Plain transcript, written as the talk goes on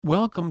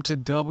Welcome to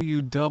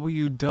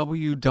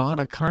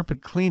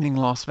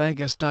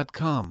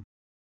www.acarpetcleaninglasvegas.com.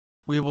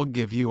 We will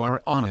give you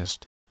our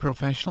honest,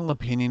 professional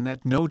opinion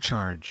at no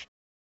charge.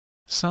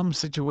 Some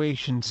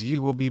situations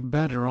you will be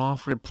better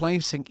off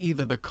replacing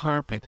either the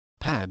carpet,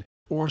 pad,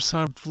 or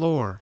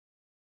subfloor.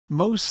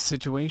 Most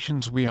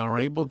situations we are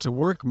able to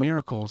work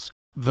miracles,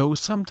 though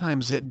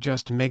sometimes it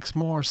just makes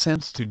more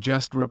sense to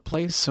just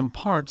replace some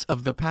parts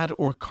of the pad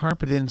or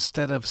carpet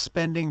instead of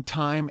spending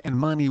time and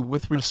money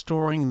with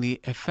restoring the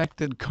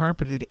affected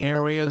carpeted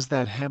areas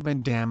that have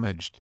been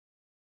damaged.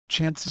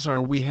 Chances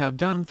are we have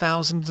done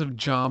thousands of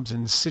jobs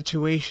in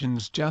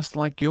situations just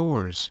like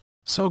yours,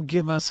 so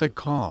give us a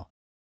call.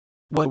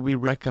 What we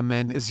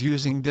recommend is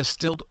using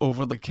distilled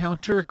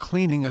over-the-counter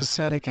cleaning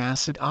acetic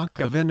acid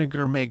aqua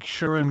vinegar. Make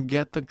sure and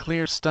get the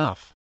clear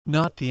stuff,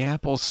 not the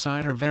apple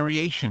cider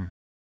variation.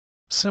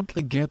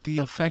 Simply get the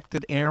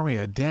affected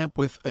area damp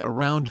with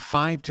around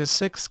 5 to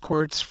 6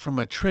 squirts from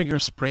a trigger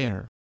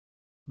sprayer.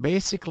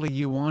 Basically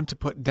you want to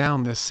put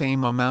down the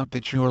same amount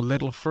that your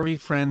little furry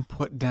friend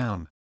put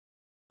down.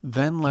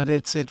 Then let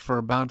it sit for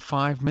about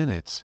 5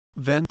 minutes,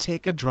 then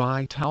take a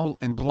dry towel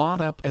and blot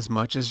up as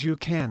much as you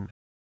can.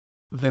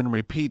 Then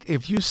repeat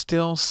if you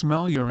still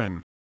smell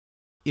urine.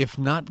 If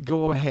not,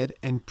 go ahead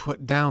and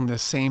put down the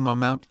same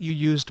amount you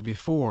used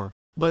before,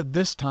 but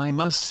this time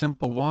use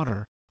simple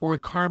water, or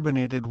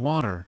carbonated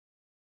water.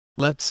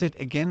 Let sit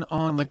again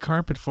on the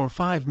carpet for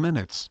 5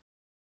 minutes.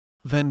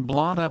 Then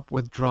blot up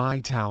with dry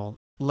towel,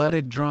 let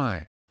it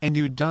dry, and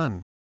you're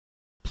done.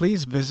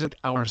 Please visit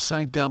our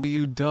site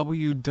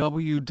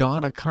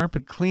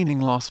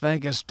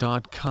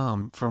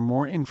www.acarpetcleaninglasvegas.com for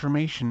more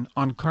information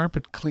on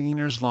Carpet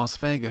Cleaners Las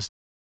Vegas.